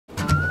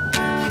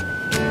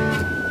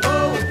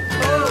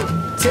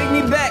take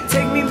me back,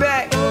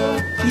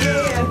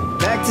 yeah,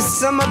 back to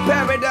summer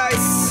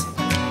paradise.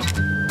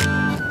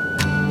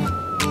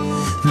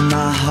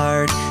 My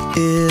heart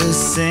is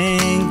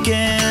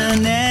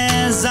sinking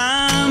as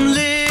I'm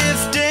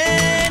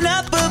lifting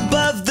up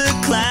above the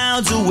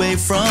clouds away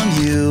from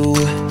you.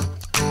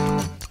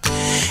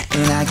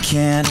 And I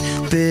can't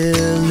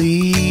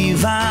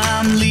believe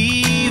I'm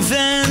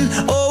leaving.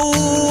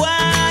 Oh,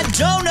 I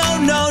don't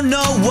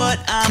know what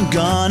I'm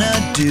gonna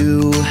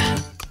do.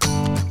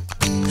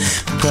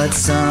 But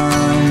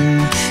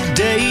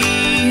someday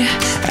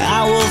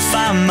I will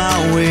find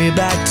my way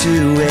back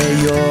to where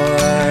your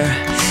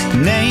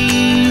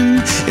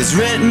name is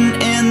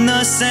written in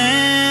the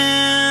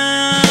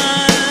sand.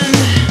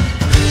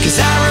 'Cause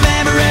I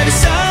remember every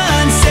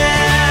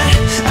sunset,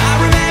 I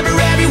remember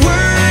every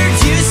word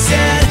you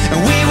said, and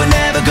we were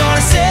never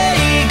gonna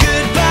say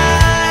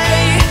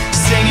goodbye.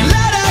 Singing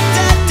la da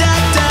da da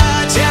da,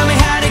 tell me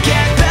how to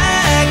get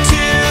back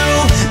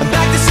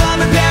to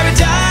summer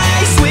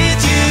paradise with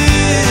you.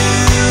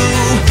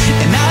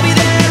 And I'll be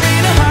there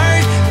in a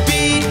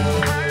heartbeat.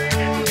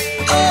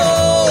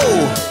 Oh,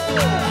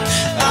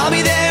 I'll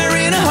be there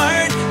in a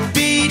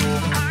heartbeat.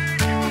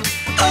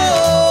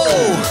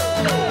 Oh,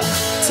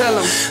 Tell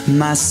 'em.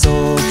 my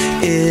soul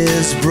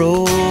is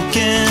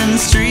broken,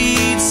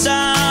 streets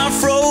are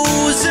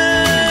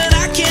frozen.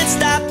 I can't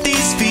stop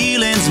these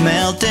feelings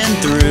melting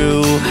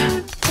through.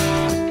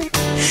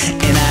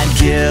 And I'd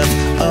give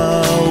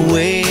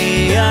away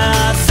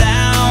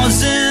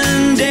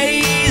 1,000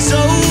 days,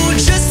 oh,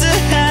 just to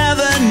have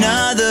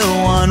another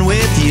one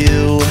with you.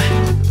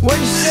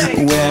 What'd you say?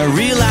 Where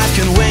real life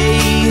can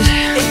wait,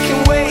 It can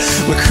wait.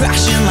 we're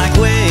crashing like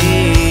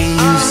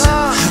waves,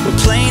 we're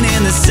playing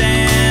in the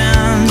sand.